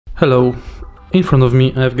Hello, in front of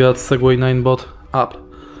me I've got Segway Ninebot app.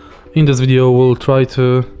 In this video we'll try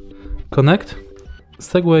to connect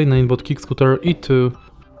Segway Ninebot eKickscooter E2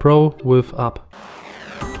 Pro with app.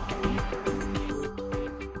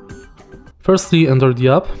 Firstly enter the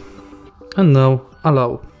app and now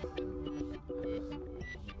allow.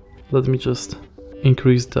 Let me just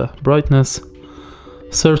increase the brightness.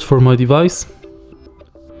 Search for my device,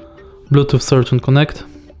 Bluetooth search and connect.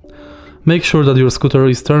 Make sure that your scooter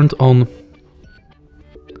is turned on.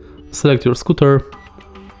 Select your scooter.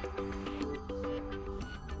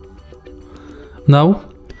 Now,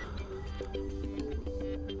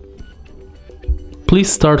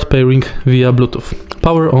 please start pairing via Bluetooth.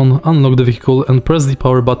 Power on, unlock the vehicle and press the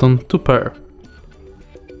power button to pair.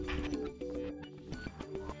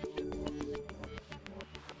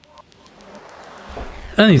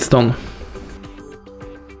 And it's done.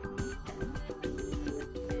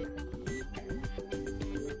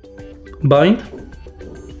 Bind,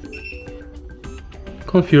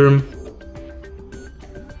 confirm,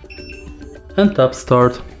 and tap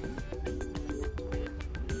start.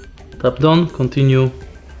 Tap done, continue.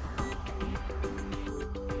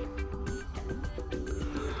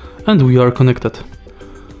 And we are connected.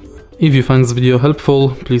 If you find this video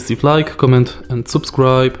helpful, please leave like, comment and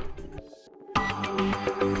subscribe.